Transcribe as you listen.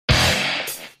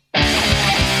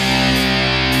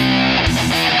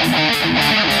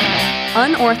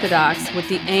Unorthodox with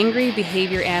the Angry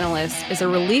Behavior Analyst is a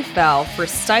relief valve for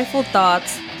stifled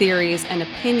thoughts, theories, and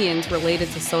opinions related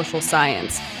to social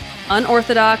science.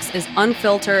 Unorthodox is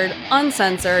unfiltered,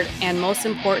 uncensored, and most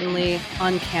importantly,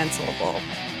 uncancelable.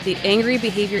 The Angry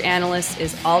Behavior Analyst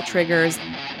is all triggers,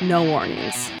 no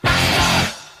warnings.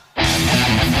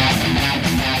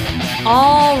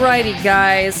 Alrighty,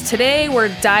 guys. Today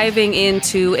we're diving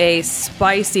into a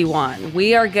spicy one.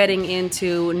 We are getting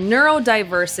into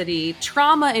neurodiversity,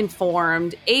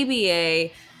 trauma-informed,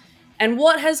 ABA, and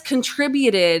what has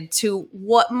contributed to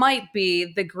what might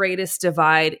be the greatest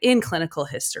divide in clinical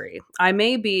history. I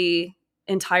may be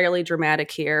entirely dramatic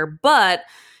here, but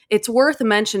it's worth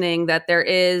mentioning that there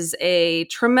is a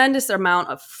tremendous amount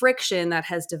of friction that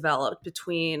has developed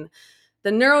between the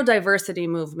neurodiversity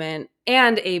movement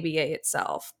and ABA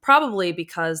itself, probably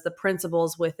because the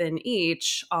principles within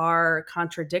each are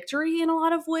contradictory in a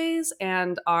lot of ways,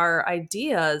 and our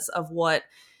ideas of what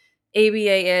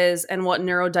ABA is and what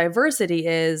neurodiversity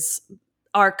is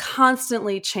are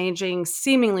constantly changing,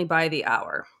 seemingly by the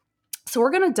hour. So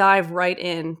we're going to dive right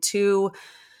into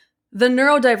the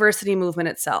neurodiversity movement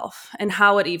itself and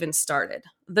how it even started.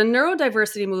 The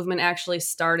neurodiversity movement actually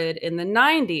started in the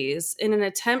 90s in an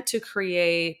attempt to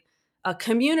create a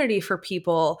community for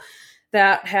people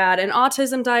that had an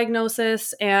autism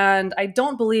diagnosis, and I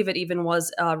don't believe it even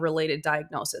was a related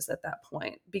diagnosis at that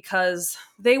point, because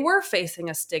they were facing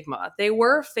a stigma. They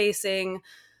were facing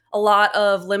a lot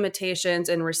of limitations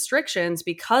and restrictions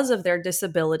because of their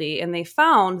disability, and they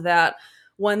found that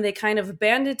when they kind of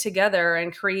banded together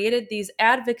and created these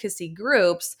advocacy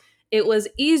groups, it was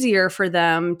easier for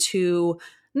them to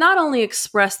not only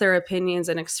express their opinions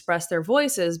and express their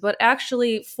voices, but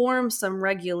actually form some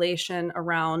regulation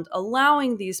around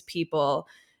allowing these people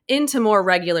into more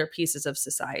regular pieces of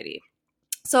society.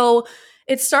 So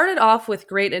it started off with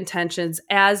great intentions,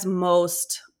 as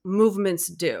most movements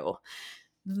do.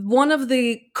 One of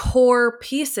the core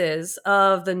pieces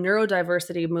of the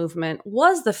neurodiversity movement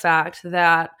was the fact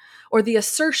that, or the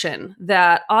assertion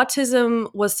that autism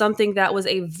was something that was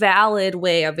a valid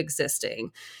way of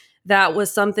existing. That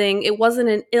was something, it wasn't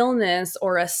an illness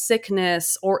or a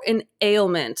sickness or an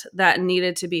ailment that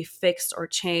needed to be fixed or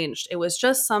changed. It was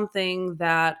just something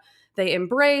that they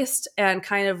embraced and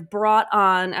kind of brought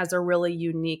on as a really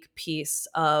unique piece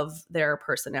of their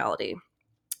personality.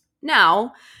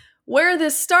 Now, where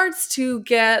this starts to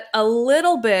get a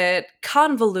little bit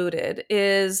convoluted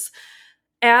is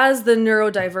as the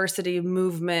neurodiversity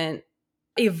movement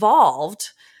evolved,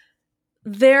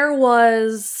 there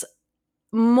was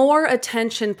more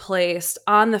attention placed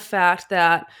on the fact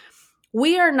that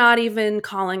we are not even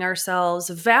calling ourselves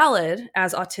valid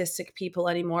as autistic people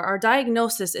anymore. Our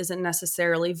diagnosis isn't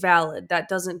necessarily valid. That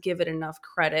doesn't give it enough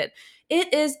credit.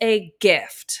 It is a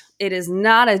gift. It is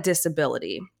not a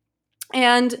disability.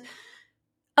 And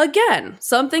again,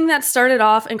 something that started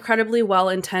off incredibly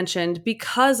well-intentioned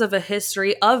because of a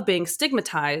history of being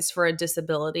stigmatized for a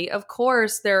disability. Of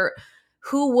course,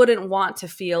 who wouldn't want to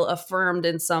feel affirmed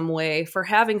in some way for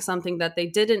having something that they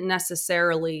didn't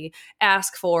necessarily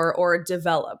ask for or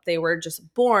develop? They were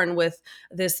just born with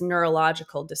this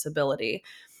neurological disability.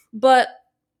 But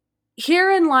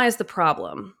herein lies the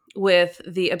problem with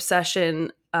the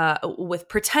obsession with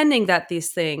pretending that these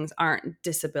things aren't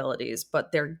disabilities,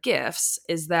 but they're gifts,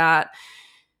 is that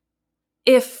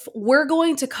if we're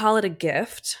going to call it a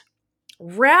gift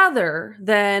rather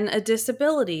than a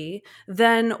disability,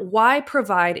 then why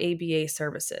provide ABA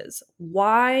services?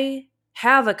 Why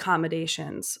have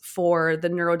accommodations for the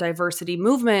neurodiversity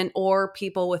movement or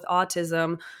people with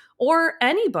autism or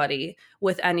anybody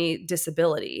with any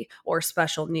disability or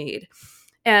special need?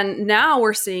 And now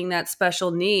we're seeing that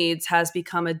special needs has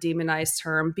become a demonized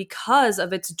term because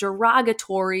of its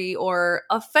derogatory or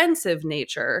offensive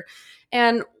nature.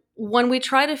 And when we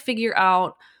try to figure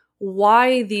out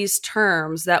why these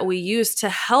terms that we use to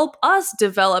help us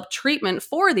develop treatment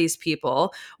for these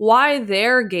people, why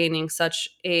they're gaining such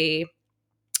a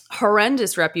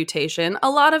horrendous reputation,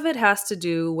 a lot of it has to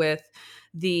do with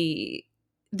the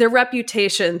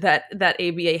reputation that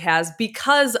ABA has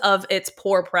because of its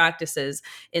poor practices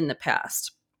in the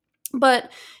past.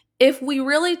 But if we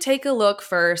really take a look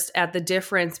first at the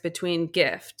difference between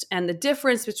gift and the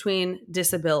difference between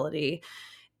disability,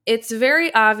 it's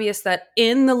very obvious that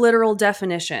in the literal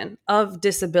definition of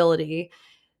disability,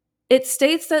 it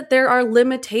states that there are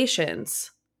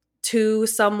limitations to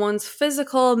someone's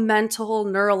physical, mental,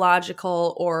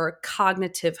 neurological, or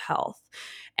cognitive health.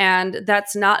 And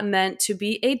that's not meant to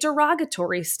be a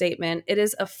derogatory statement. It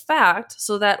is a fact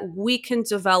so that we can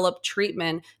develop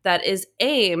treatment that is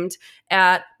aimed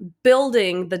at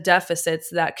building the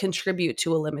deficits that contribute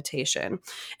to a limitation.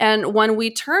 And when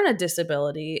we turn a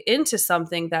disability into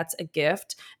something that's a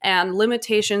gift and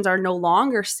limitations are no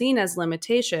longer seen as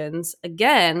limitations,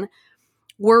 again,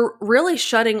 we're really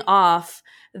shutting off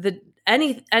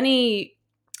any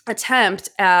attempt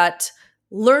at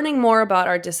learning more about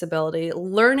our disability,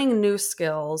 learning new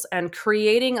skills, and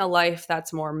creating a life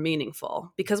that's more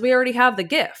meaningful, because we already have the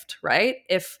gift, right?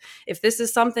 If this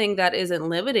is something that isn't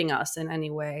limiting us in any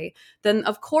way, then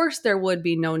of course there would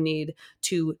be no need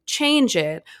to change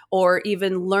it or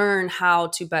even learn how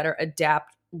to better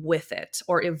adapt with it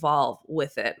or evolve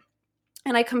with it.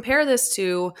 And I compare this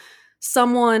to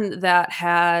someone that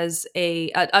has a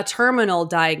terminal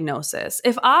diagnosis.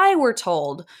 If I were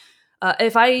told,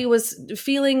 if I was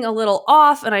feeling a little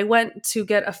off and I went to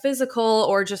get a physical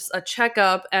or just a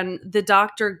checkup and the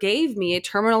doctor gave me a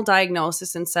terminal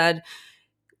diagnosis and said,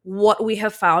 what we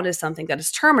have found is something that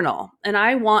is terminal. And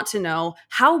I want to know,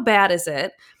 how bad is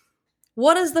it?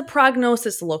 What does the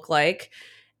prognosis look like?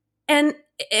 And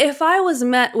if I was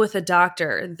met with a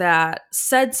doctor that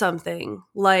said something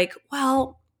like,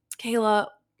 well, Kayla,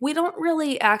 we don't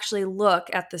really actually look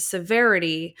at the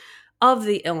severity of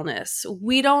the illness.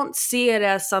 We don't see it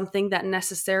as something that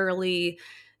necessarily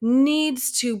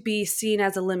needs to be seen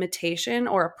as a limitation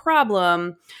or a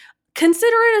problem.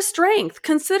 Consider it a strength.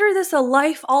 Consider this a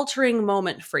life-altering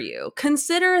moment for you.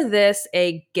 Consider this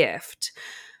a gift.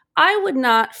 I would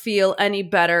not feel any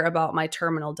better about my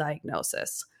terminal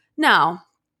diagnosis. Now,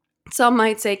 some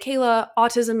might say, Kayla,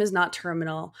 autism is not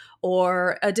terminal,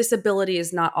 or a disability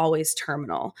is not always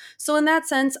terminal. So in that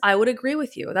sense, I would agree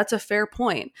with you. That's a fair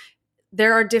point.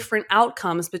 There are different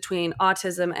outcomes between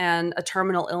autism and a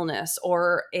terminal illness,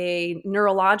 or a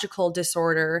neurological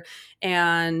disorder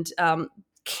and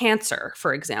cancer,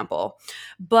 for example.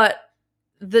 But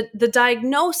the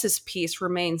diagnosis piece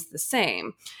remains the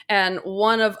same. And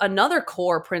another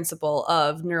core principle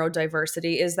of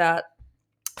neurodiversity is that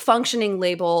functioning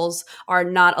labels are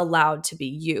not allowed to be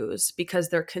used because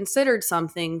they're considered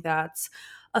something that's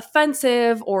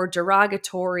offensive or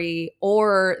derogatory,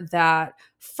 or that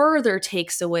further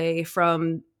takes away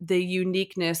from the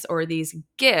uniqueness or these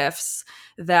gifts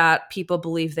that people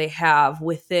believe they have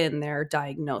within their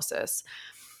diagnosis.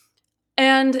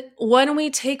 And when we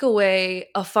take away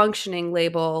a functioning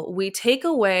label, we take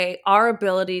away our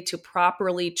ability to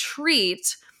properly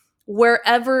treat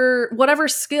whatever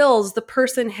skills the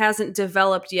person hasn't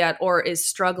developed yet or is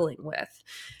struggling with.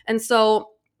 And so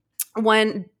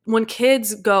when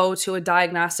kids go to a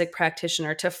diagnostic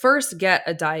practitioner to first get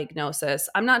a diagnosis,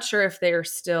 I'm not sure if they're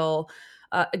still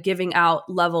giving out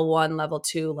level 1, level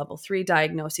 2, level 3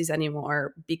 diagnoses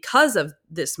anymore because of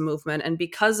this movement and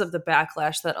because of the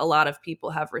backlash that a lot of people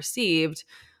have received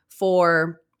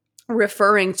for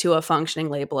referring to a functioning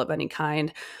label of any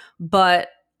kind. But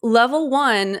level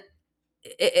 1,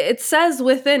 it says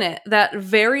within it that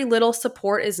very little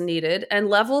support is needed. And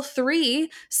level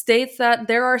 3 states that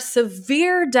there are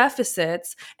severe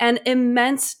deficits and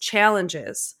immense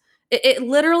challenges. It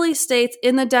literally states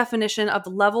in the definition of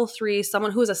level 3,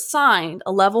 someone who is assigned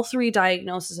a level 3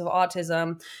 diagnosis of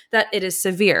autism, that it is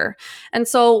severe. And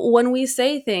so when we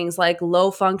say things like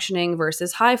low functioning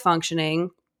versus high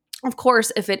functioning, of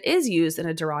course, if it is used in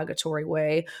a derogatory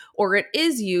way or it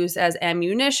is used as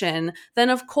ammunition,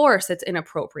 then of course it's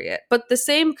inappropriate. But the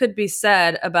same could be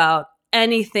said about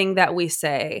anything that we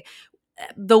say.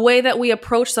 The way that we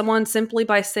approach someone simply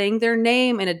by saying their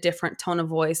name in a different tone of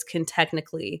voice can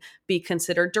technically be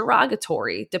considered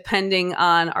derogatory, depending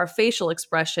on our facial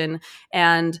expression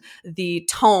and the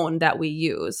tone that we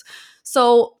use.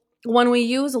 So when we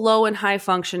use low and high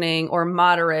functioning or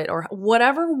moderate or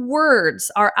whatever words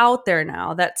are out there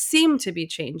now that seem to be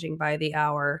changing by the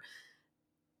hour,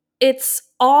 it's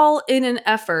all in an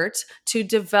effort to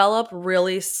develop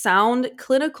really sound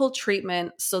clinical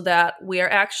treatment so that we are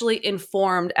actually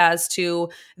informed as to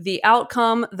the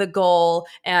outcome, the goal,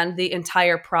 and the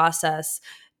entire process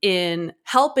in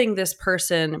helping this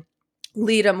person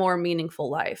lead a more meaningful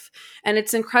life. And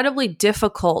it's incredibly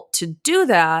difficult to do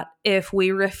that if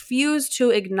we refuse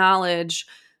to acknowledge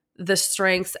the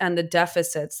strengths and the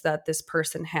deficits that this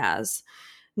person has.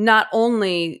 Not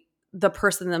only the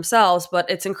person themselves, but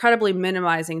it's incredibly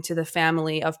minimizing to the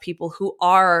family of people who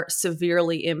are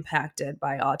severely impacted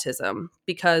by autism.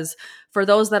 Because for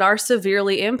those that are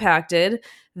severely impacted,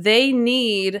 they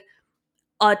need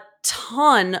a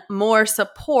ton more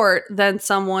support than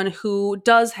someone who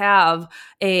does have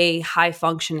a high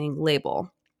functioning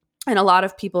label. And a lot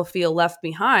of people feel left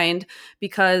behind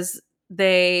because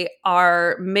they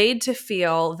are made to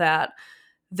feel that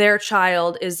their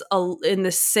child is in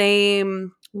the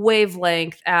same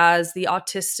wavelength as the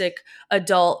autistic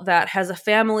adult that has a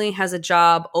family, has a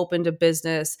job, opened a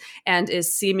business, and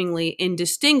is seemingly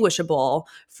indistinguishable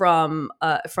from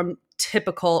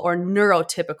typical or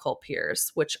neurotypical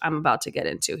peers, which I'm about to get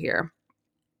into here.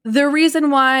 The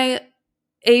reason why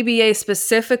ABA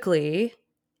specifically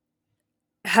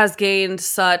has gained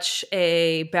such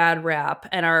a bad rap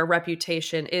and our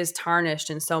reputation is tarnished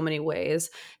in so many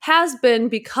ways has been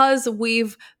because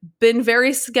we've been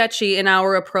very sketchy in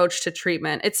our approach to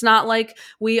treatment. It's not like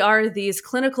we are these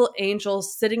clinical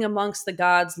angels sitting amongst the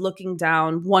gods looking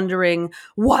down, wondering,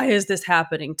 why is this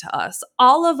happening to us?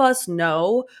 All of us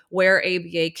know where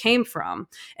ABA came from.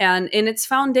 And in its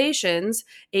foundations,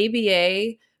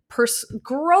 ABA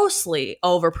grossly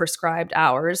overprescribed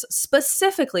hours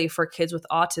specifically for kids with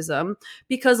autism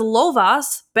because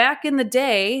Lovas back in the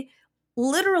day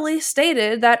literally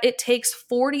stated that it takes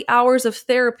 40 hours of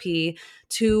therapy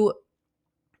to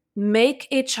make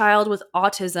a child with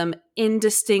autism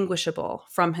indistinguishable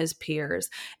from his peers.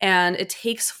 And it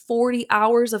takes 40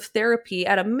 hours of therapy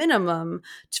at a minimum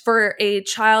for a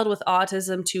child with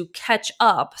autism to catch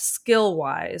up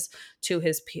skill-wise to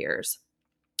his peers.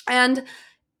 And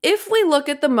if we look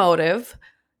at the motive,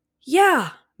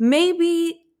 yeah,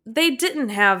 maybe they didn't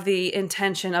have the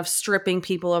intention of stripping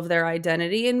people of their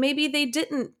identity, and maybe they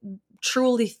didn't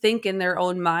truly think in their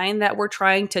own mind that we're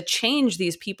trying to change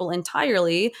these people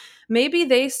entirely. Maybe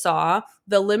they saw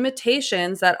the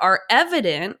limitations that are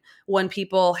evident when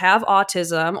people have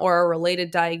autism or a related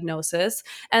diagnosis,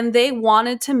 and they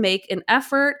wanted to make an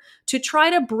effort to try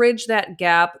to bridge that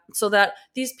gap so that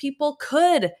these people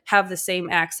could have the same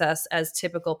access as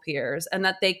typical peers and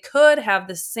that they could have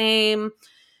the same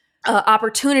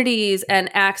opportunities and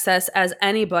access as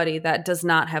anybody that does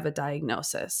not have a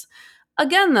diagnosis.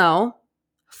 Again, though,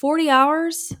 40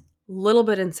 hours, a little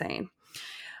bit insane,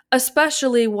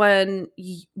 especially when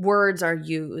words are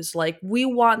used. Like, we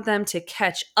want them to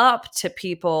catch up to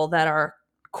people that are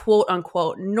quote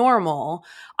unquote normal.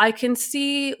 I can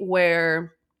see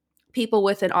where people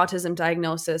with an autism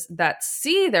diagnosis that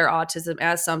see their autism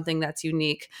as something that's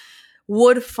unique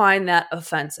would find that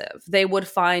offensive. They would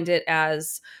find it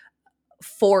as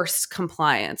forced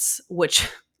compliance, which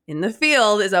in the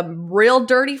field is a real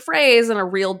dirty phrase and a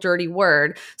real dirty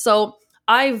word. So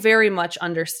I very much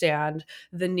understand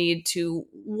the need to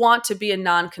want to be a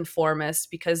nonconformist,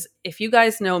 because if you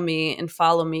guys know me and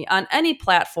follow me on any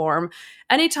platform,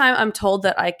 anytime I'm told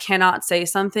that I cannot say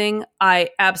something, I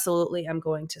absolutely am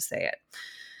going to say it.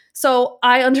 So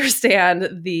I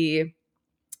understand the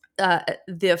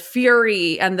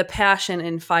fury and the passion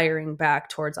in firing back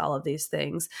towards all of these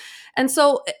things. And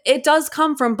so it does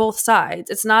come from both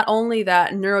sides. It's not only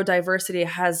that neurodiversity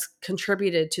has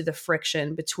contributed to the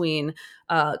friction between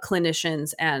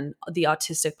clinicians and the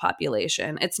autistic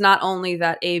population. It's not only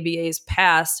that ABA's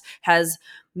past has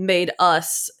made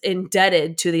us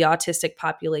indebted to the autistic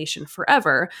population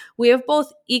forever. We have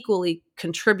both equally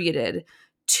contributed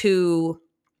to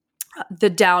the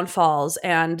downfalls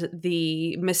and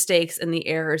the mistakes and the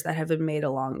errors that have been made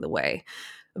along the way.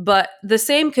 But the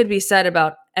same could be said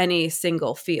about any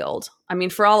single field. I mean,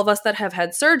 for all of us that have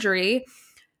had surgery,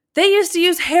 they used to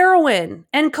use heroin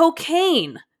and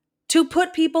cocaine to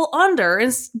put people under,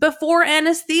 and before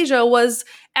anesthesia was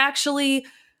actually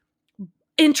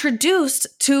introduced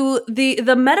to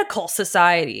the medical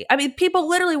society. I mean, people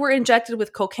literally were injected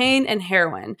with cocaine and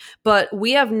heroin, but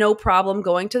we have no problem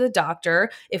going to the doctor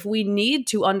if we need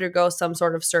to undergo some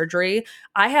sort of surgery.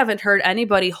 I haven't heard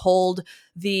anybody hold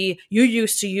the "you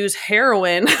used to use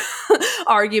heroin"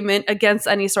 argument against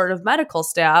any sort of medical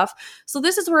staff. So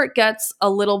this is where it gets a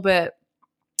little bit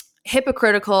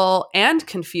hypocritical and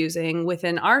confusing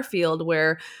within our field,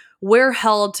 where we're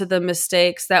held to the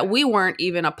mistakes that we weren't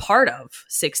even a part of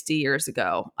 60 years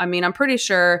ago. I mean, I'm pretty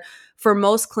sure for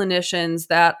most clinicians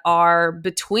that are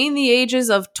between the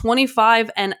ages of 25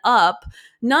 and up,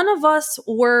 none of us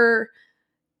were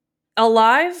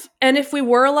alive. And if we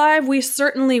were alive, we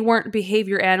certainly weren't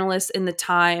behavior analysts in the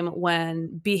time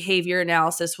when behavior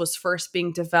analysis was first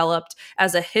being developed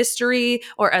as a history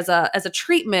or as a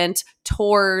treatment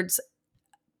towards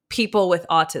people with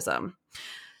autism.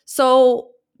 So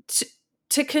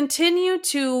to continue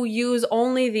to use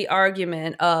only the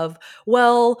argument of,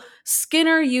 well,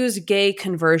 Skinner used gay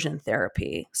conversion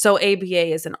therapy, so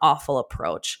ABA is an awful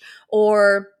approach,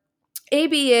 or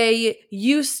ABA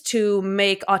used to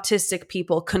make autistic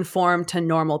people conform to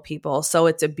normal people, so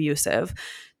it's abusive.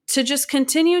 to just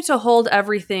continue to hold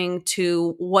everything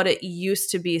to what it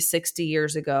used to be 60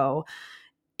 years ago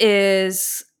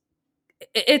it's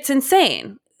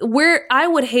insane. Where I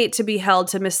would hate to be held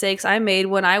to mistakes I made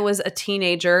when I was a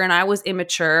teenager and I was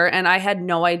immature and I had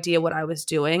no idea what I was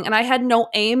doing and I had no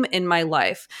aim in my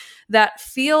life. That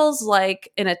feels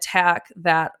like an attack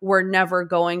that we're never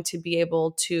going to be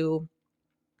able to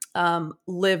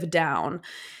live down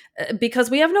because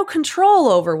we have no control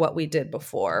over what we did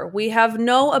before. We have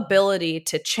no ability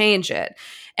to change it.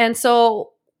 And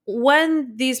so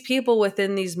when these people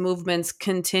within these movements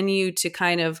continue to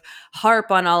kind of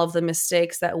harp on all of the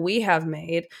mistakes that we have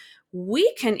made,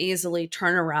 we can easily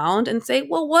turn around and say,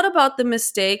 well, what about the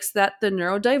mistakes that the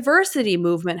neurodiversity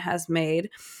movement has made?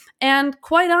 And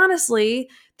quite honestly,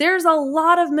 there's a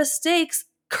lot of mistakes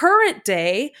current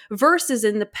day versus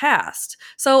in the past.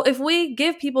 So if we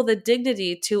give people the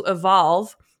dignity to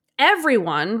evolve,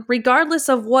 everyone, regardless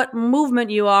of what movement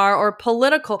you are or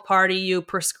political party you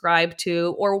prescribe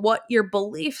to or what your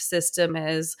belief system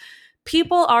is,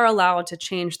 people are allowed to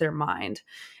change their mind.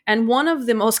 And one of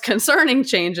the most concerning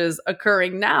changes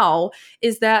occurring now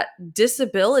is that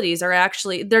disabilities are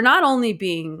actually, they're not only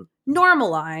being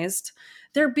normalized,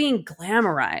 they're being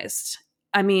glamorized.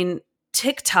 I mean,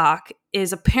 TikTok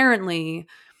is apparently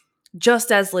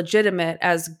just as legitimate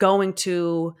as going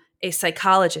to a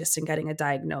psychologist and getting a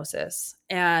diagnosis.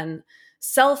 And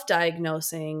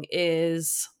self-diagnosing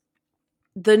is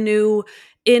the new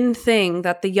in thing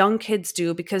that the young kids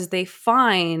do because they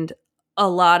find a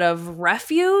lot of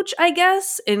refuge, I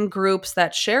guess, in groups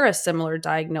that share a similar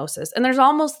diagnosis. And there's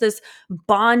almost this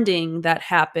bonding that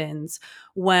happens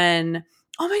when,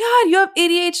 oh my God, you have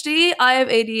ADHD? I have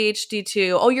ADHD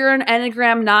too. Oh, you're an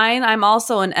Enneagram 9? I'm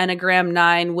also an Enneagram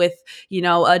 9 with,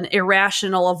 an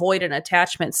irrational avoidant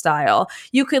attachment style.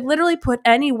 You could literally put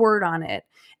any word on it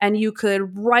and you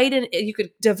could you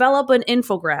could develop an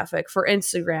infographic for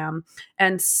Instagram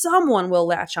and someone will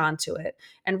latch onto it.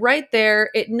 And right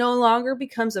there, it no longer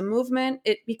becomes a movement.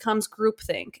 It becomes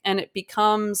groupthink and it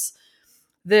becomes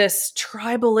this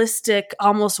tribalistic,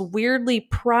 almost weirdly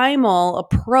primal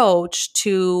approach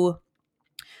to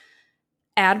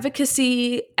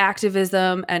advocacy,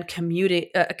 activism, and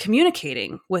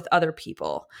communicating with other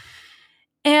people.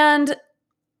 And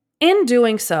in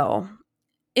doing so,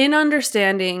 in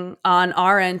understanding on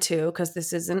our end too, because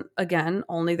this isn't, again,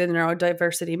 only the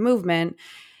neurodiversity movement,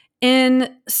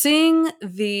 in seeing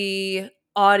the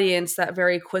audience that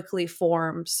very quickly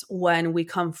forms when we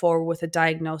come forward with a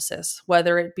diagnosis,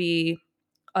 whether it be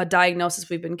a diagnosis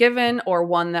we've been given or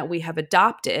one that we have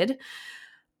adopted,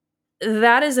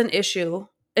 that is an issue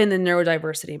in the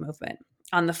neurodiversity movement.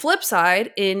 On the flip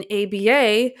side, in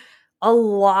ABA, a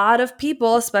lot of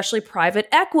people, especially private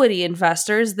equity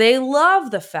investors, they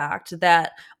love the fact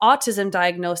that autism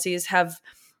diagnoses have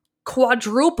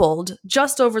quadrupled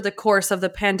just over the course of the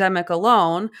pandemic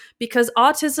alone because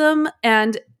autism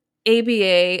and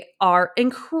ABA are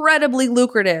incredibly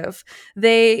lucrative.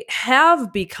 They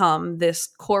have become this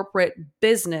corporate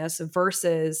business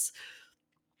versus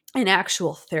an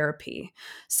actual therapy.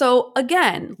 So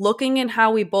again, looking at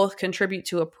how we both contribute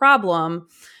to a problem,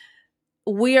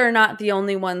 we are not the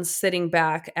only ones sitting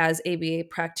back as ABA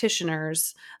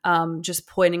practitioners, just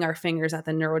pointing our fingers at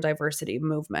the neurodiversity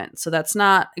movement. So that's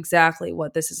not exactly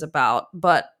what this is about.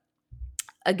 But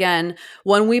again,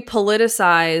 when we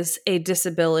politicize a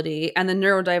disability and the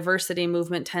neurodiversity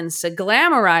movement tends to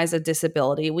glamorize a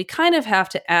disability, we kind of have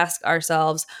to ask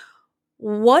ourselves,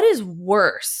 what is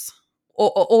worse?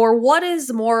 Or what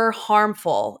is more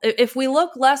harmful? If we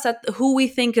look less at who we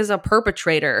think is a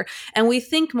perpetrator and we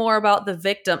think more about the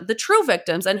victim, the true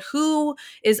victims, and who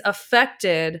is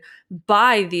affected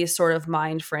by these sort of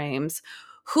mind frames,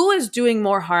 who is doing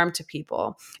more harm to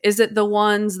people? Is it the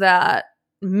ones that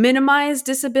minimize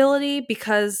disability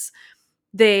because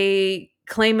they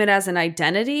claim it as an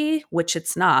identity, which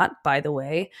it's not, by the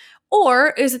way? Or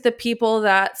is it the people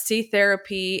that see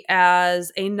therapy as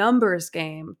a numbers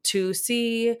game, to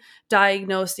see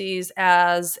diagnoses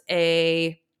as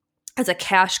a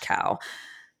cash cow?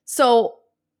 So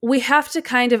we have to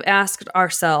kind of ask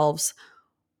ourselves,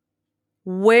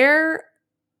 where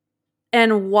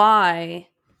and why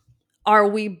are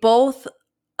we both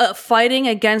fighting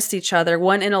against each other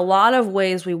when in a lot of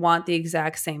ways we want the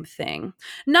exact same thing?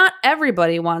 Not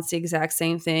everybody wants the exact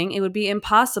same thing. It would be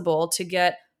impossible to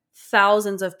get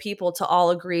thousands of people to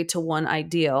all agree to one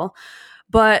ideal.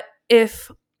 But if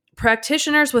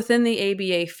practitioners within the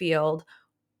ABA field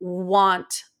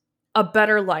want a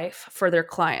better life for their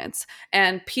clients.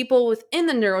 And people within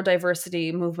the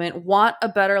neurodiversity movement want a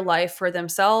better life for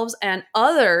themselves and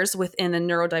others within the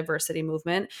neurodiversity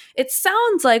movement. It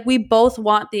sounds like we both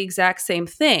want the exact same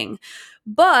thing.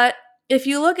 But if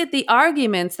you look at the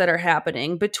arguments that are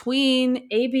happening between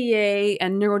ABA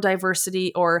and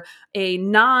neurodiversity, or a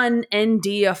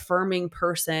non-ND affirming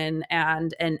person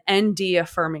and an ND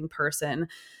affirming person,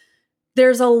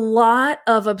 there's a lot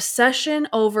of obsession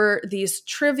over these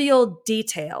trivial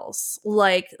details,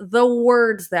 like the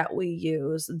words that we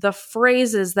use, the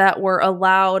phrases that we're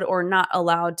allowed or not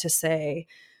allowed to say,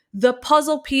 the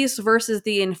puzzle piece versus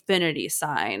the infinity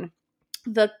sign,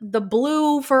 the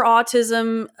blue for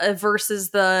autism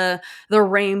versus the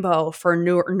rainbow for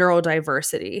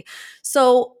neurodiversity.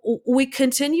 So we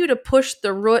continue to push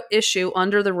the root issue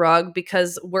under the rug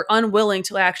because we're unwilling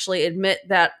to actually admit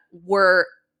that we're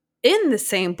in the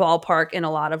same ballpark in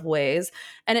a lot of ways.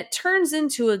 And it turns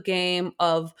into a game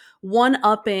of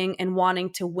one-upping and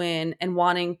wanting to win and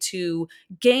wanting to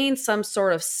gain some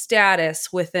sort of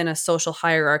status within a social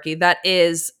hierarchy that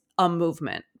is a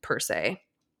movement per se.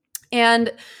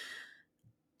 And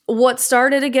what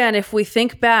started, again, if we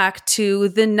think back to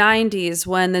the 90s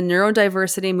when the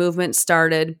neurodiversity movement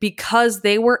started, because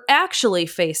they were actually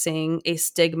facing a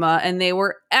stigma and they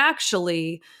were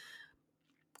actually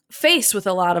faced with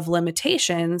a lot of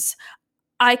limitations,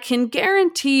 I can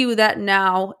guarantee you that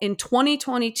now in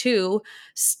 2022,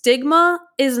 stigma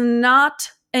is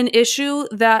not an issue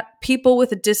that people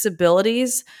with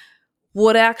disabilities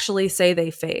would actually say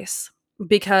they face.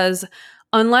 Because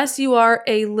unless you are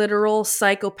a literal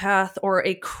psychopath or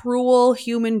a cruel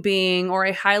human being or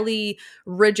a highly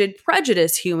rigid,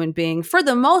 prejudiced human being, for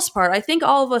the most part, I think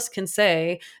all of us can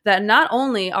say that not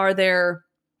only are there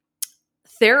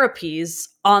therapies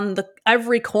on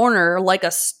every corner like a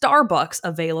Starbucks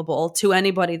available to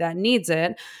anybody that needs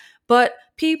it, but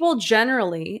people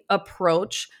generally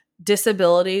approach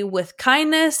disability with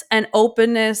kindness and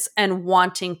openness and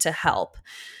wanting to help.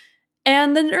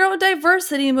 And the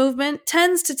neurodiversity movement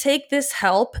tends to take this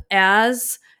help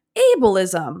as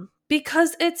ableism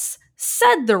because it's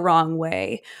said the wrong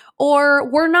way, or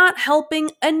we're not helping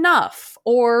enough,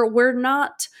 or we're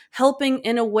not helping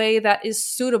in a way that is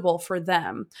suitable for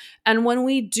them. And when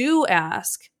we do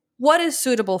ask, what is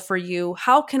suitable for you?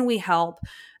 How can we help?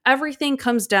 Everything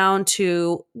comes down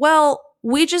to, well,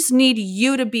 we just need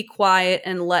you to be quiet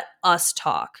and let us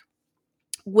talk,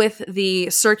 with the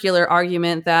circular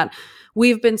argument that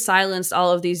we've been silenced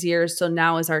all of these years, so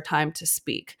now is our time to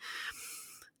speak.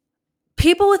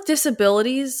 People with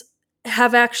disabilities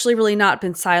have actually really not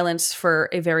been silenced for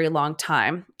a very long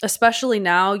time. Especially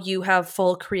now, you have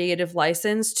full creative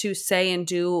license to say and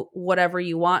do whatever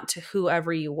you want to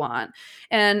whoever you want.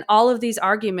 And all of these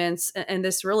arguments, and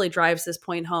this really drives this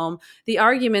point home, the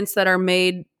arguments that are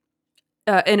made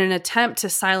in an attempt to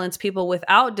silence people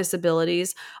without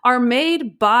disabilities are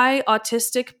made by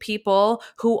autistic people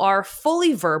who are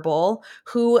fully verbal,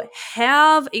 who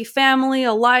have a family,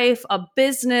 a life, a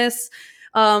business,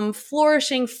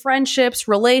 flourishing friendships,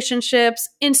 relationships,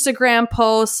 Instagram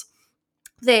posts.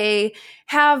 They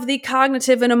have the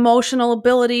cognitive and emotional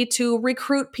ability to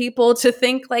recruit people to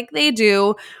think like they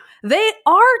do. They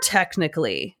are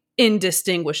technically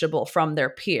indistinguishable from their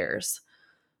peers.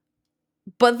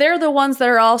 But they're the ones that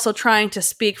are also trying to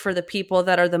speak for the people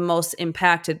that are the most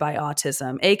impacted by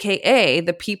autism, aka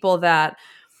the people that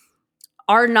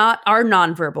are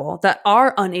nonverbal, that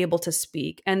are unable to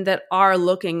speak, and that are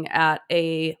looking at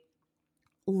a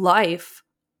life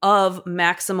of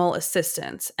maximal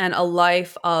assistance and a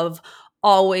life of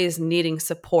always needing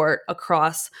support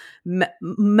across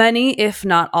many, if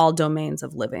not all, domains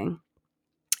of living.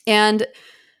 And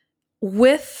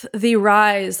with the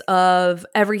rise of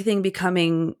everything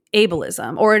becoming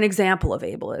ableism, or an example of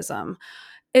ableism,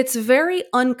 it's very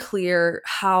unclear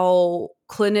how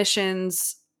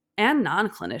clinicians and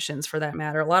non-clinicians, for that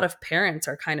matter, a lot of parents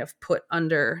are kind of put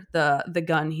under the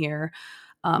gun here,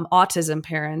 autism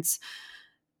parents.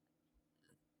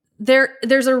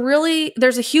 There's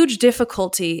a huge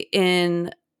difficulty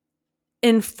in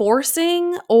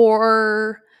enforcing,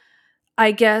 or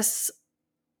I guess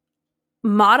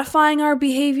modifying our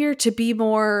behavior to be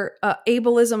more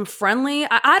ableism friendly.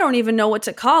 I don't even know what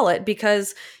to call it,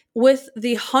 because with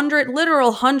the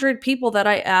 100 people that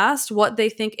I asked what they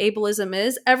think ableism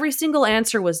is, every single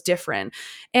answer was different.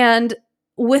 And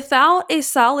without a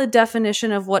solid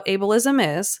definition of what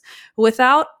ableism is,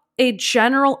 without a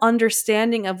general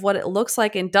understanding of what it looks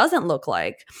like and doesn't look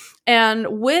like, and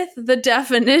with the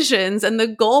definitions and the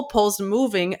goalpost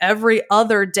moving every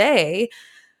other day,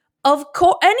 of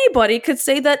course, anybody could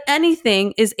say that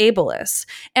anything is ableist.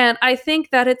 And I think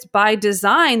that it's by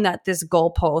design that this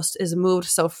goalpost is moved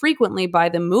so frequently by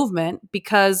the movement,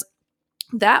 because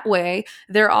that way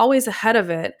they're always ahead of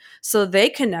it, so they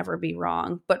can never be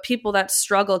wrong. But people that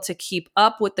struggle to keep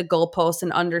up with the goalposts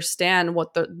and understand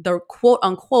what the quote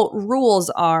unquote rules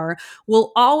are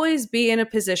will always be in a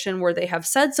position where they have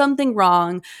said something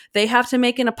wrong, they have to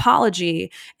make an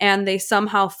apology, and they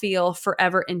somehow feel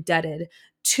forever indebted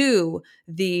to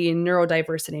the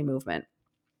neurodiversity movement.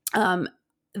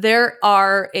 There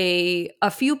are a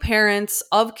few parents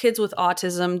of kids with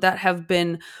autism that have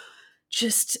been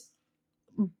just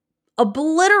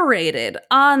obliterated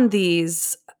on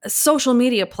these social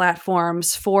media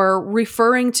platforms for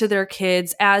referring to their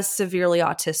kids as severely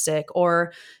autistic,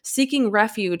 or seeking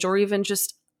refuge, or even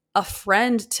just a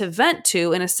friend to vent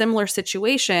to in a similar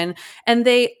situation. And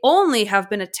they only have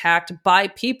been attacked by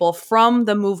people from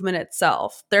the movement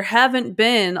itself. There haven't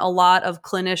been a lot of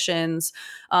clinicians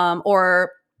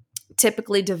or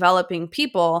typically developing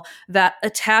people that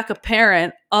attack a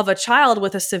parent of a child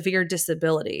with a severe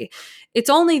disability. It's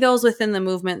only those within the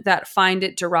movement that find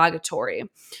it derogatory.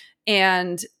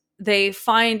 And they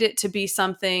find it to be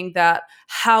something that,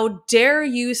 how dare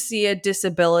you see a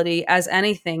disability as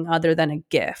anything other than a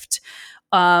gift?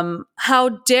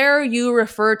 How dare you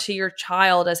refer to your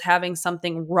child as having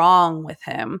something wrong with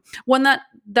him, when that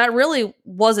really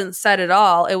wasn't said at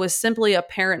all. It was simply a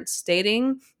parent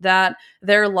stating that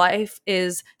their life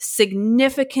is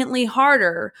significantly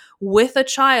harder with a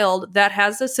child that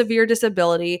has a severe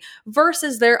disability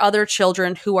versus their other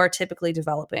children who are typically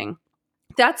developing.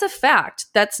 That's a fact.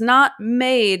 That's not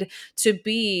made to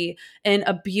be an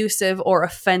abusive or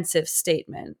offensive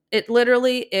statement. It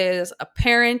literally is a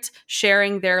parent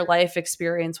sharing their life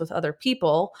experience with other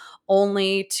people,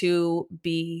 only to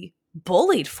be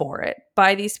bullied for it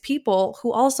by these people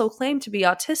who also claim to be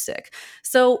autistic.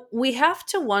 So we have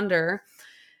to wonder,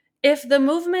 if the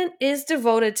movement is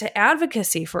devoted to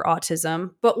advocacy for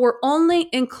autism, but we're only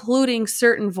including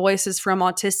certain voices from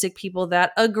autistic people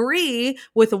that agree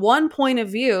with one point of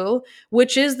view,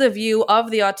 which is the view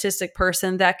of the autistic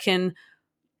person that can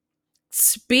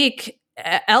speak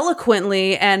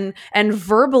eloquently and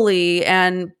verbally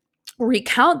and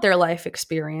recount their life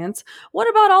experience, what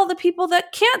about all the people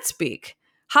that can't speak?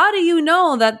 How do you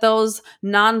know that those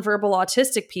nonverbal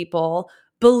autistic people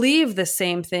believe the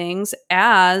same things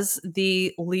as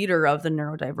the leader of the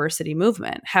neurodiversity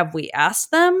movement? Have we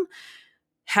asked them?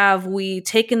 Have we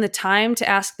taken the time to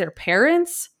ask their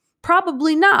parents?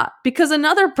 Probably not, because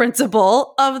another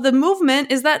principle of the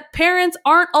movement is that parents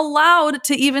aren't allowed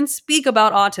to even speak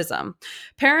about autism.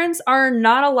 Parents are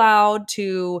not allowed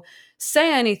to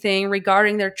say anything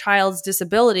regarding their child's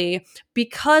disability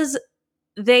because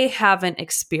they haven't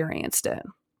experienced it.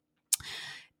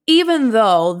 Even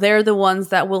though they're the ones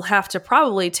that will have to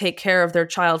probably take care of their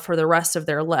child for the rest of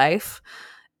their life,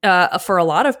 for a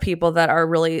lot of people that are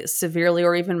really severely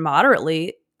or even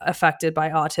moderately affected by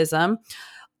autism,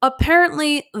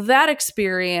 apparently that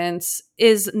experience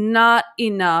is not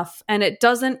enough, and it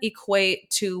doesn't equate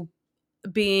to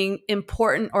being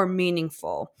important or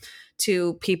meaningful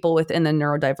to people within the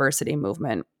neurodiversity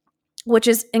movement, which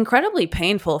is incredibly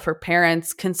painful for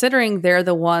parents, considering they're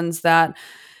the ones that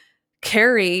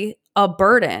carry a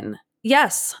burden.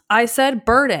 Yes, I said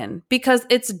burden, because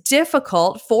it's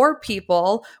difficult for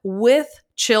people with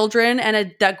children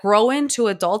and that grow into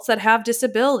adults that have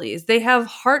disabilities. They have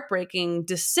heartbreaking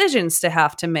decisions to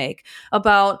have to make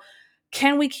about,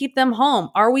 can we keep them home?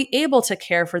 Are we able to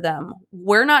care for them?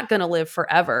 We're not going to live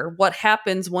forever. What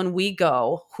happens when we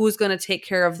go? Who's going to take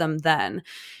care of them then?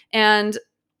 And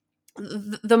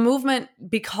the movement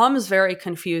becomes very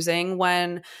confusing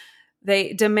when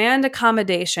they demand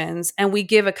accommodations and we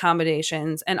give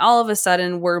accommodations, and all of a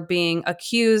sudden we're being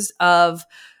accused of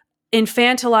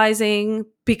infantilizing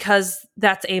because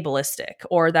that's ableistic,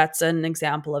 or that's an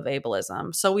example of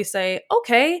ableism. So we say,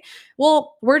 okay,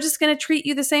 well, we're just going to treat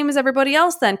you the same as everybody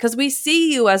else then, because we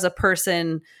see you as a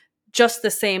person just the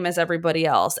same as everybody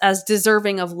else, as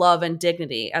deserving of love and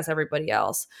dignity as everybody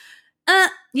else.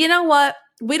 You know what?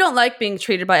 We don't like being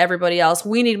treated by everybody else.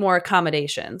 We need more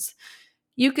accommodations.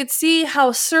 You could see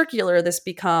how circular this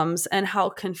becomes and how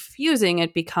confusing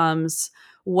it becomes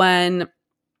when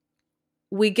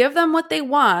we give them what they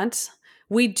want.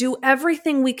 We do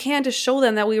everything we can to show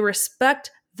them that we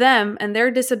respect them and their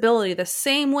disability the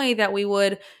same way that we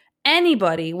would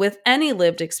anybody with any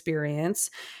lived experience,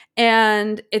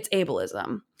 and it's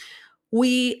ableism.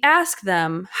 We ask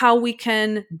them how we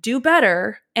can do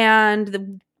better,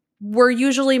 and we're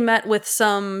usually met with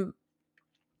some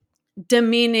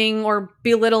demeaning or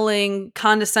belittling,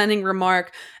 condescending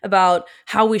remark about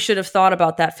how we should have thought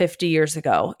about that 50 years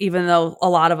ago, even though a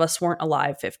lot of us weren't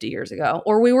alive 50 years ago,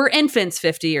 or we were infants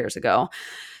 50 years ago.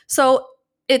 So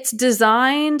it's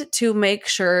designed to make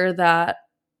sure that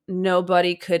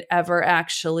nobody could ever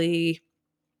actually,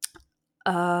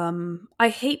 I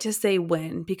hate to say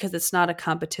win because it's not a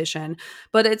competition,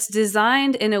 but it's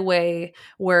designed in a way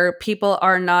where people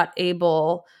are not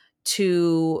able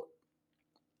to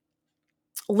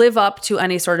live up to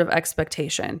any sort of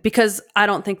expectation, because I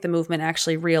don't think the movement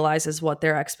actually realizes what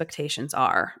their expectations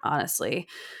are, honestly.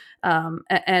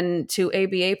 And to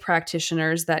ABA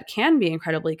practitioners, that can be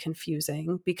incredibly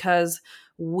confusing because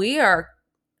we are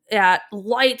at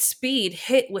light speed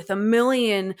hit with a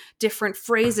million different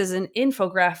phrases and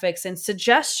infographics and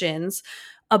suggestions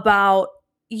about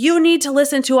you need to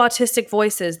listen to autistic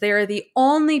voices. They are the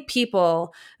only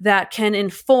people that can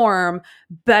inform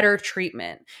better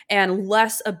treatment and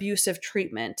less abusive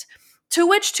treatment. To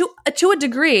which, to a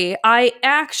degree, I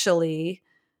actually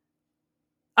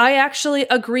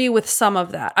agree with some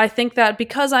of that. I think that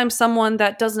because I'm someone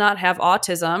that does not have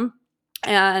autism,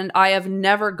 and I have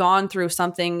never gone through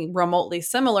something remotely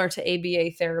similar to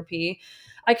ABA therapy,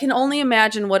 I can only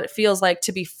imagine what it feels like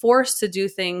to be forced to do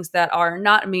things that are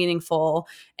not meaningful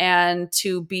and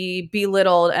to be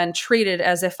belittled and treated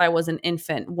as if I was an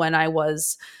infant when I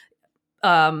was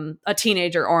a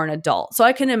teenager or an adult. So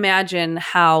I can imagine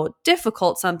how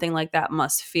difficult something like that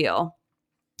must feel.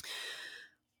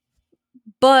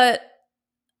 But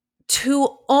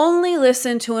to only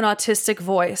listen to an autistic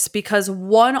voice because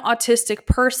one autistic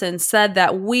person said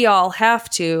that we all have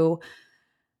to,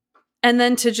 and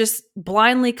then to just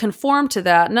blindly conform to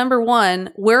that. Number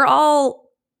one, we're all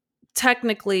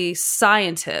technically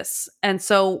scientists. And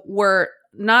so we're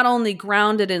not only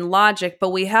grounded in logic, but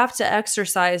we have to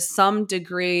exercise some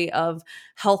degree of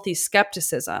healthy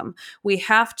skepticism. We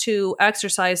have to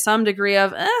exercise some degree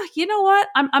of, you know what?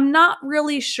 I'm not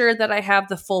really sure that I have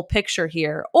the full picture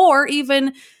here. Or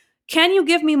even, can you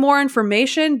give me more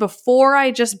information before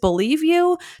I just believe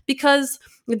you? Because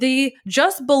the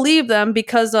just believe them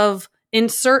because of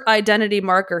insert identity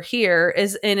marker here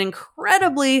is an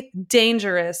incredibly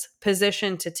dangerous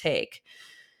position to take,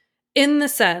 in the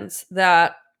sense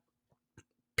that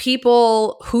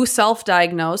people who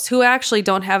self-diagnose, who actually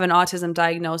don't have an autism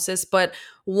diagnosis, but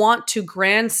want to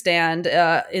grandstand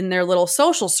in their little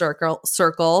social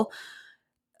circle,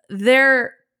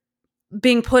 they're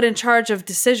being put in charge of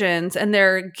decisions, and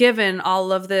they're given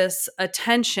all of this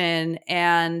attention,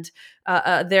 and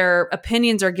their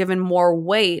opinions are given more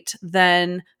weight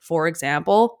than, for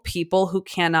example, people who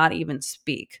cannot even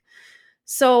speak.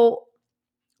 So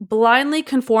blindly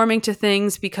conforming to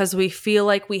things because we feel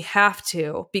like we have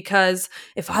to, because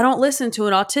if I don't listen to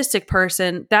an autistic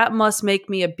person, that must make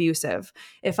me abusive.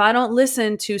 If I don't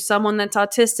listen to someone that's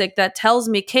autistic that tells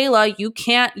me, Kayla, you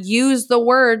can't use the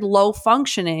word low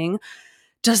functioning,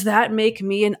 does that make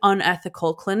me an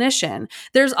unethical clinician?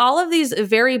 There's all of these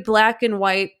very black and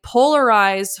white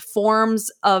polarized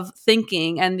forms of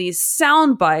thinking and these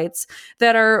sound bites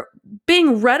that are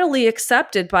being readily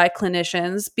accepted by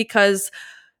clinicians because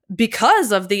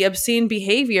of the obscene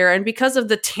behavior and because of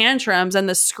the tantrums and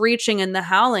the screeching and the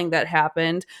howling that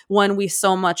happened when we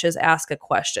so much as ask a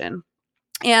question.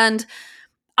 And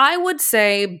I would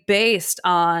say, based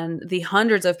on the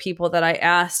hundreds of people that I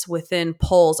asked within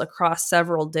polls across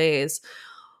several days,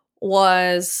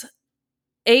 was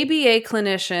ABA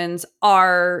clinicians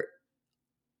are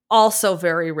also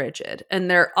very rigid, and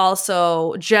they're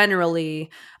also generally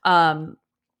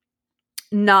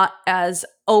not as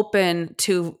open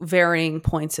to varying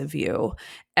points of view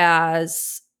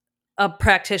as a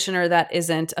practitioner that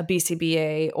isn't a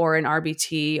BCBA or an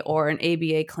RBT or an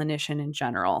ABA clinician in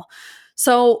general.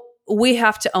 So we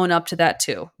have to own up to that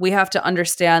too. We have to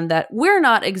understand that we're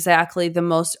not exactly the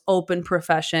most open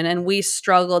profession, and we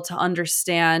struggle to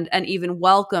understand and even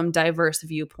welcome diverse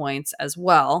viewpoints as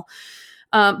well.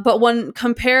 But when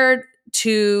compared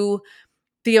to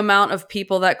the amount of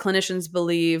people that clinicians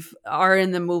believe are in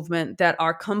the movement that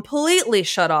are completely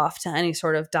shut off to any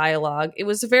sort of dialogue, it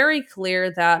was very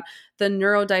clear that the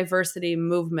neurodiversity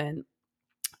movement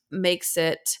makes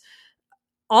it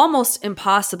almost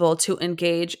impossible to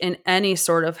engage in any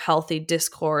sort of healthy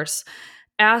discourse,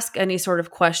 ask any sort of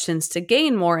questions to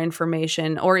gain more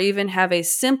information, or even have a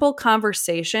simple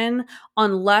conversation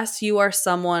unless you are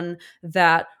someone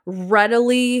that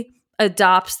readily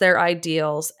adopts their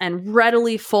ideals and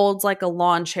readily folds like a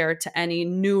lawn chair to any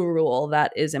new rule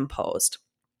that is imposed.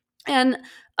 And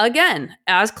again,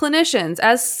 as clinicians,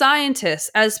 as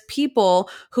scientists, as people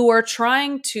who are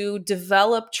trying to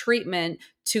develop treatment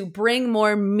to bring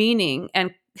more meaning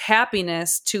and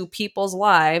happiness to people's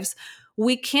lives,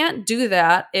 we can't do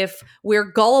that if we're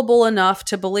gullible enough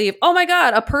to believe, oh my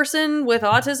God, a person with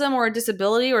autism or a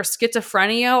disability or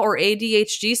schizophrenia or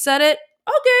ADHD said it.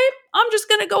 Okay, I'm just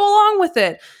going to go along with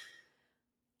it.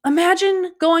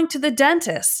 Imagine going to the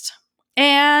dentist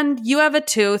and you have a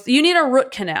tooth, you need a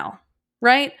root canal,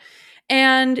 right?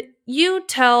 And you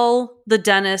tell the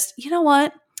dentist, you know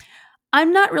what?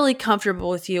 I'm not really comfortable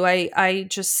with you. I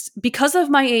just, because of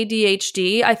my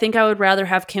ADHD, I think I would rather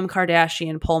have Kim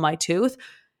Kardashian pull my tooth.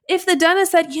 If the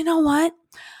dentist said, you know what?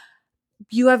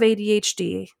 You have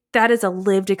ADHD. That is a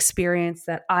lived experience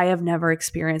that I have never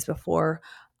experienced before.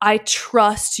 I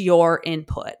trust your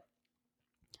input.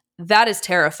 That is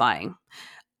terrifying.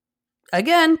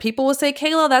 Again, people will say,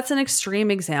 Kayla, that's an extreme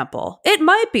example. It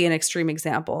might be an extreme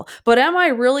example, but am I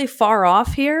really far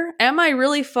off here? Am I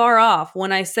really far off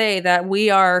when I say that we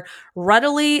are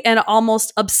readily and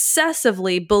almost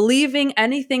obsessively believing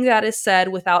anything that is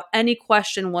said without any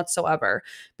question whatsoever?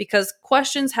 Because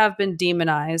questions have been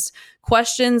demonized.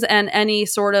 Questions and any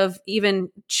sort of even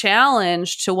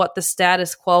challenge to what the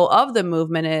status quo of the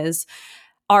movement is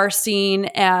are seen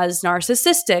as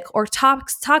narcissistic or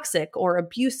toxic or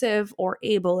abusive or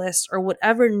ableist or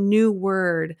whatever new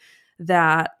word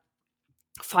that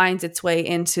finds its way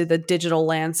into the digital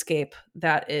landscape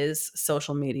that is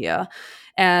social media.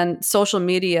 And social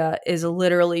media is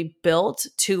literally built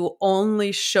to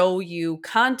only show you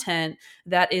content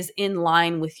that is in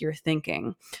line with your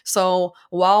thinking. So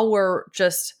while we're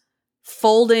just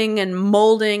folding and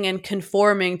molding and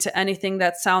conforming to anything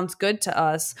that sounds good to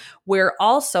us, we're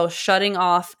also shutting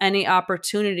off any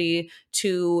opportunity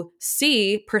to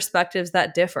see perspectives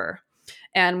that differ.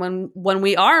 And when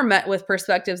we are met with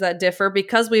perspectives that differ,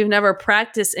 because we've never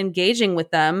practiced engaging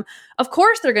with them, of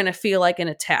course they're going to feel like an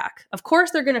attack. Of course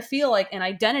they're going to feel like an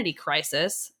identity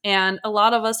crisis. And a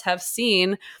lot of us have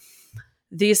seen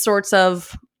these sorts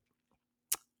of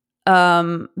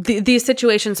these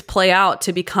situations play out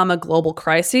to become a global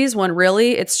crisis, when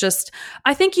really it's just,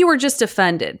 I think you were just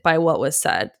offended by what was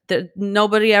said. That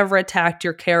nobody ever attacked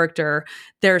your character.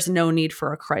 There's no need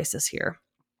for a crisis here.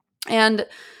 And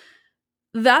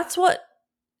that's what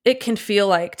it can feel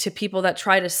like to people that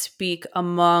try to speak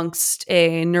amongst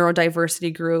a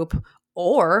neurodiversity group,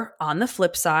 or on the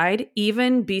flip side,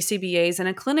 even BCBAs in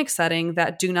a clinic setting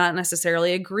that do not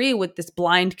necessarily agree with this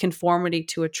blind conformity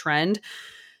to a trend.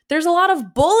 There's a lot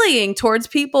of bullying towards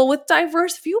people with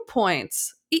diverse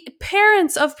viewpoints.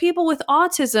 Parents of people with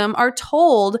autism are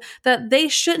told that they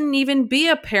shouldn't even be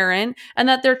a parent and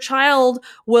that their child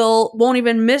won't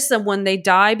even miss them when they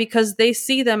die because they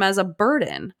see them as a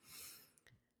burden.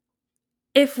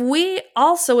 If we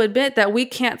also admit that we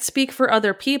can't speak for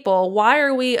other people, why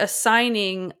are we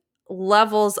assigning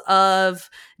levels of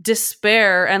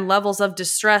despair and levels of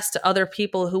distress to other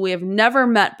people who we have never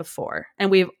met before? And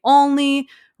we've only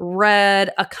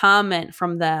read a comment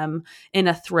from them in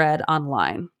a thread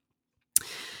online.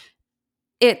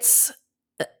 It's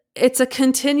a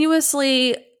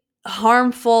continuously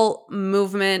harmful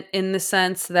movement in the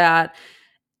sense that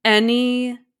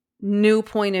any new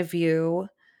point of view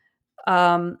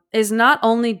is not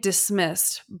only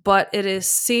dismissed, but it is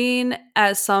seen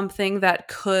as something that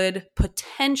could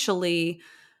potentially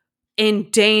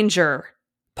endanger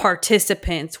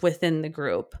participants within the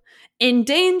group.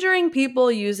 Endangering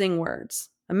people using words.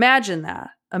 Imagine that.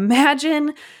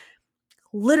 Imagine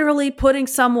literally putting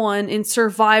someone in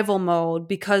survival mode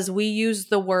because we use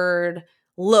the word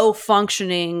low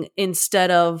functioning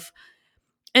instead of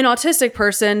an autistic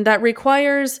person that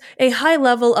requires a high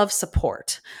level of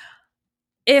support.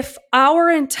 If our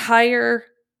entire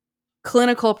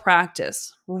clinical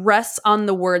practice rests on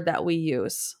the word that we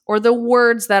use or the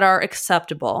words that are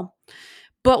acceptable,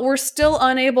 but we're still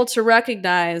unable to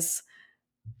recognize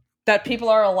that people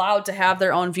are allowed to have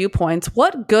their own viewpoints,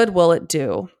 what good will it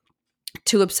do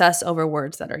to obsess over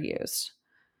words that are used?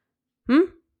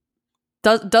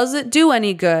 Does it do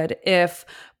any good if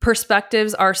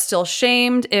perspectives are still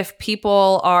shamed, if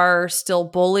people are still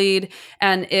bullied,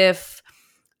 and if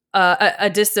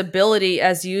a disability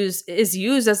is used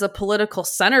as a political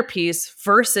centerpiece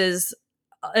versus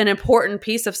an important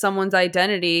piece of someone's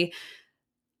identity?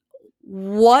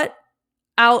 What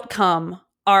outcome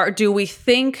do we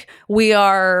think we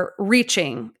are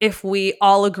reaching if we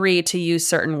all agree to use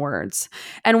certain words?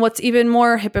 And what's even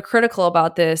more hypocritical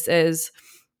about this is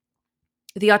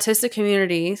the autistic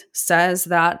community says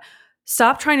that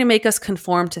stop trying to make us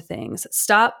conform to things.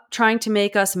 Stop trying to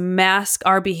make us mask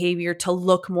our behavior to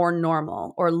look more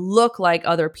normal or look like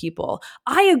other people.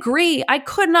 I agree. I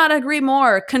could not agree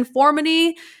more.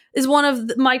 Conformity is one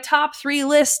of my top 3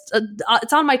 lists.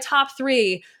 It's on my top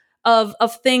 3 of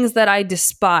things that I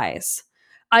despise.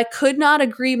 I could not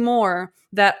agree more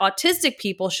that autistic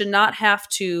people should not have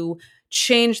to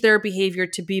change their behavior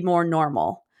to be more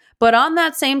normal. But on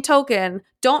that same token,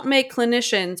 don't make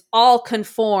clinicians all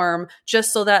conform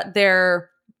just so that their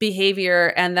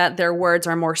behavior and that their words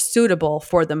are more suitable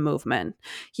for the movement.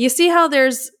 You see how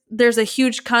there's a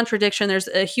huge contradiction, there's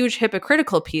a huge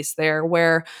hypocritical piece there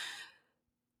where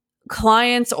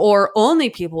clients or only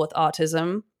people with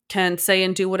autism can say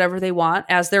and do whatever they want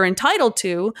as they're entitled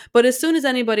to. But as soon as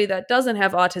anybody that doesn't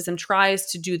have autism tries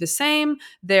to do the same,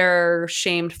 they're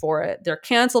shamed for it. They're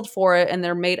canceled for it. And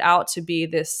they're made out to be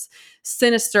this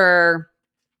sinister,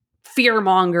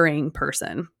 fear-mongering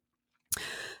person.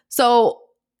 So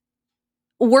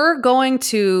we're going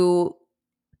to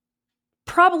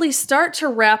probably start to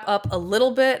wrap up a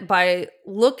little bit by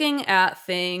looking at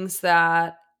things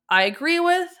that I agree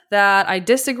with, that I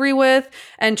disagree with,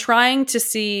 and trying to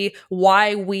see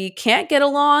why we can't get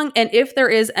along and if there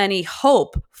is any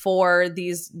hope for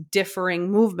these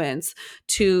differing movements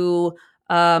to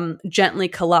gently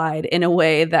collide in a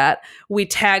way that we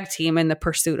tag team in the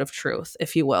pursuit of truth,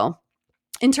 if you will.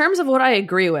 In terms of what I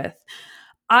agree with,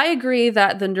 I agree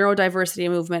that the neurodiversity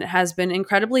movement has been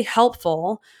incredibly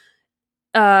helpful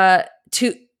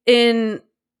in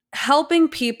helping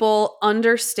people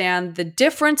understand the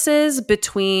differences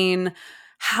between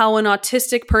how an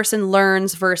autistic person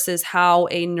learns versus how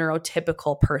a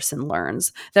neurotypical person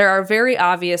learns. There are very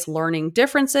obvious learning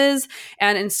differences,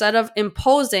 and instead of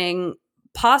imposing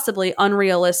possibly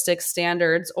unrealistic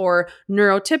standards or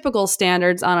neurotypical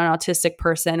standards on an autistic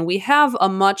person, we have a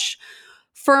much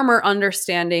firmer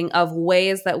understanding of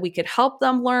ways that we could help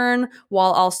them learn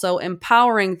while also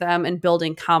empowering them and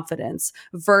building confidence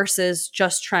versus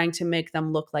just trying to make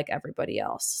them look like everybody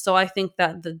else. So I think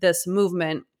that this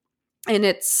movement in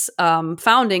its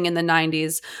founding in the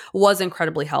 90s was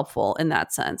incredibly helpful in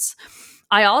that sense.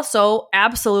 I also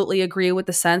absolutely agree with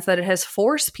the sense that it has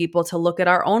forced people to look at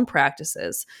our own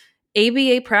practices.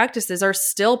 ABA practices are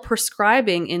still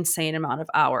prescribing insane amount of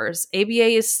hours.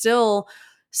 ABA is still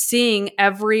seeing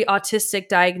every autistic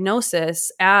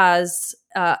diagnosis as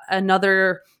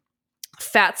another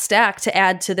fat stack to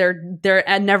add to their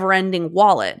never-ending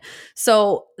wallet.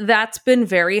 So that's been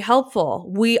very helpful.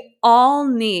 We all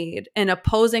need an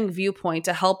opposing viewpoint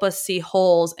to help us see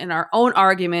holes in our own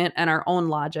argument and our own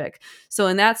logic. So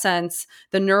in that sense,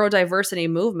 the neurodiversity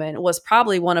movement was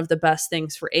probably one of the best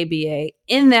things for ABA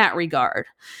in that regard.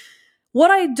 What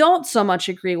I don't so much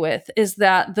agree with is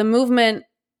that the movement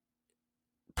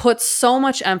puts so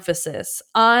much emphasis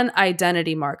on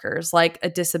identity markers like a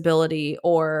disability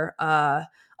or a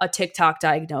TikTok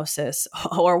diagnosis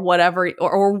or whatever,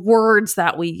 or words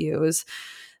that we use,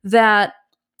 that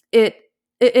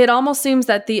it almost seems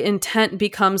that the intent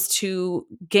becomes to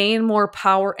gain more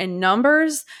power in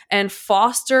numbers and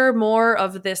foster more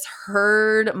of this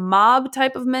herd mob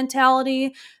type of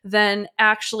mentality than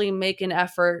actually make an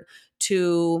effort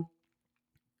to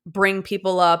bring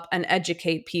people up and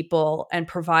educate people and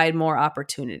provide more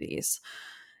opportunities.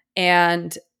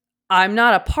 And I'm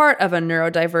not a part of a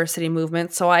neurodiversity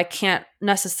movement, so I can't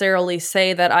necessarily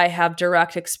say that I have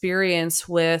direct experience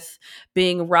with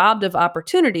being robbed of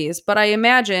opportunities, but I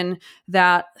imagine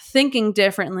that thinking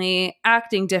differently,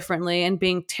 acting differently, and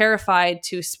being terrified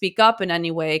to speak up in any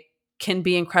way can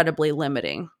be incredibly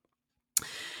limiting.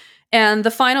 And the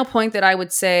final point that I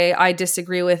would say I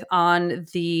disagree with on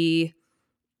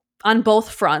both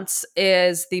fronts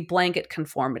is the blanket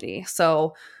conformity.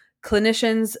 So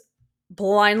clinicians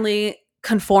blindly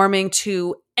conforming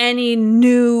to any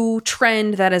new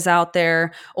trend that is out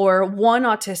there, or one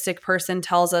autistic person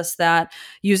tells us that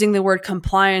using the word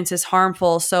compliance is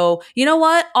harmful. So you know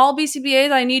what? All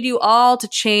BCBAs, I need you all to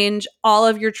change all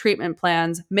of your treatment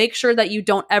plans. Make sure that you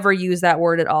don't ever use that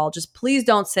word at all. Just please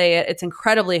don't say it. It's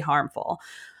incredibly harmful.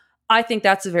 I think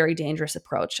that's a very dangerous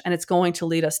approach, and it's going to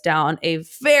lead us down a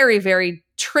very, very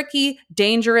tricky,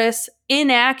 dangerous,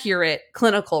 inaccurate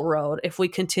clinical road if we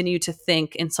continue to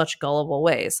think in such gullible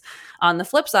ways. On the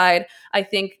flip side, I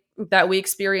think that we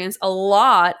experience a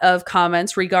lot of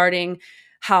comments regarding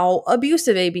how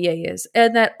abusive ABA is,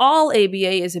 and that all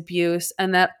ABA is abuse,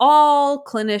 and that all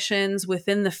clinicians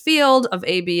within the field of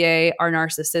ABA are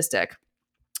narcissistic.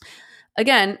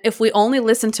 Again, if we only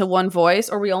listen to one voice,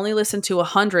 or we only listen to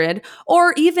 100,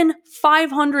 or even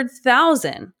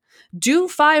 500,000, do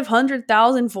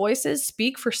 500,000 voices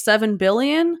speak for 7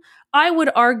 billion? I would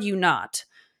argue not.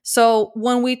 So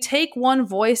when we take one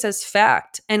voice as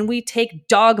fact and we take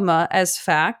dogma as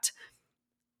fact,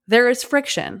 there is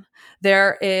friction.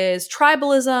 There is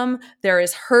tribalism, there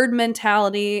is herd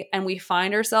mentality, and we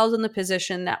find ourselves in the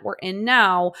position that we're in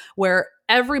now where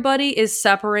everybody is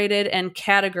separated and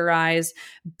categorized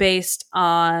based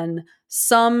on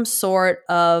some sort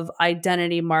of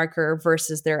identity marker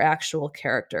versus their actual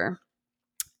character.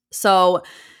 So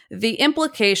the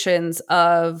implications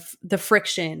of the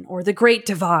friction or the great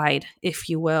divide, if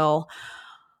you will,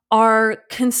 are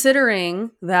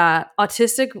considering that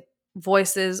autistic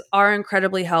voices are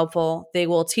incredibly helpful. They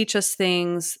will teach us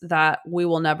things that we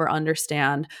will never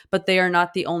understand, but they are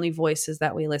not the only voices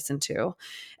that we listen to.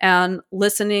 And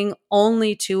listening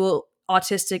only to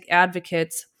autistic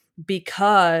advocates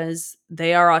because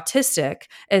they are autistic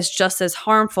is just as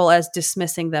harmful as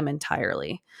dismissing them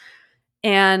entirely.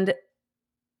 And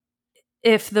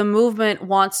if the movement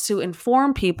wants to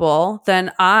inform people,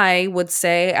 then I would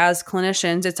say, as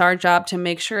clinicians, it's our job to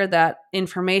make sure that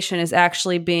information is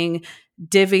actually being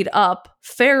divvied up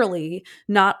fairly,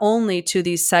 not only to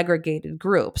these segregated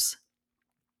groups.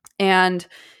 And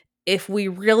if we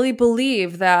really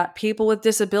believe that people with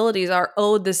disabilities are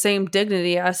owed the same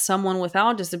dignity as someone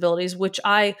without disabilities, which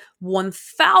I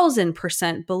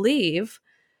 1000% believe,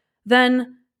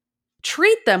 then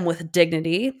treat them with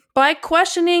dignity by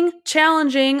questioning,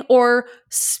 challenging, or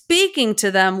speaking to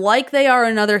them like they are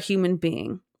another human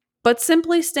being. But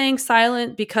simply staying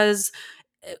silent because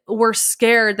we're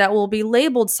scared that we'll be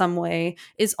labeled some way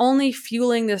is only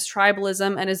fueling this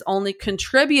tribalism and is only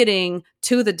contributing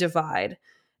to the divide.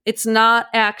 It's not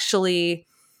actually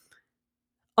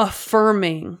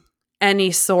affirming any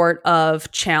sort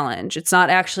of challenge. It's not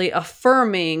actually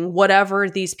affirming whatever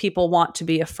these people want to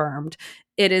be affirmed.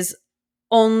 It is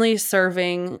only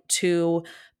serving to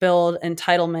build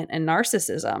entitlement and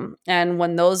narcissism. And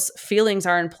when those feelings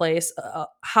are in place,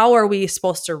 how are we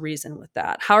supposed to reason with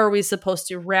that? How are we supposed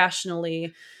to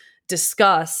rationally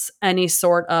discuss any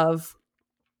sort of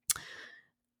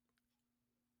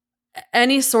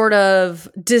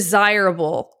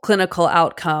desirable clinical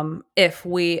outcome if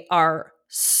we are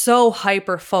so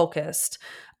hyper focused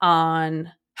on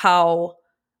how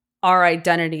our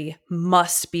identity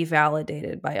must be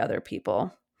validated by other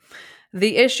people?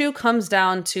 The issue comes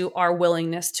down to our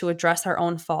willingness to address our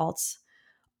own faults,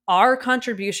 our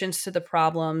contributions to the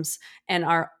problems, and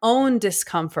our own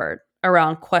discomfort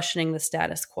around questioning the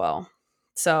status quo.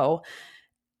 So,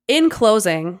 in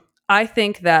closing, I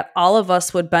think that all of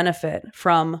us would benefit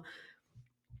from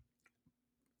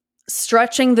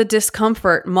stretching the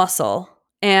discomfort muscle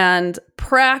and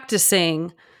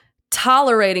practicing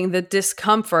tolerating the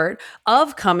discomfort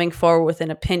of coming forward with an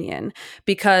opinion,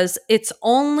 because it's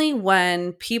only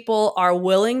when people are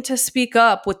willing to speak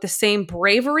up with the same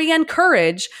bravery and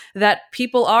courage that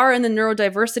people are in the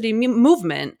neurodiversity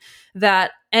movement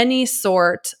that any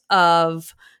sort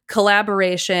of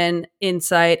collaboration,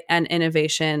 insight, and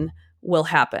innovation will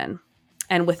happen.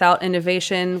 And without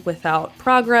innovation, without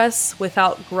progress,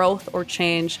 without growth or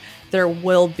change, there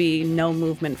will be no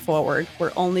movement forward.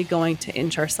 We're only going to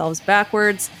inch ourselves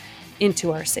backwards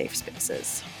into our safe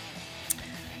spaces.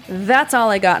 That's all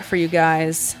I got for you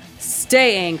guys.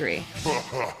 Stay angry.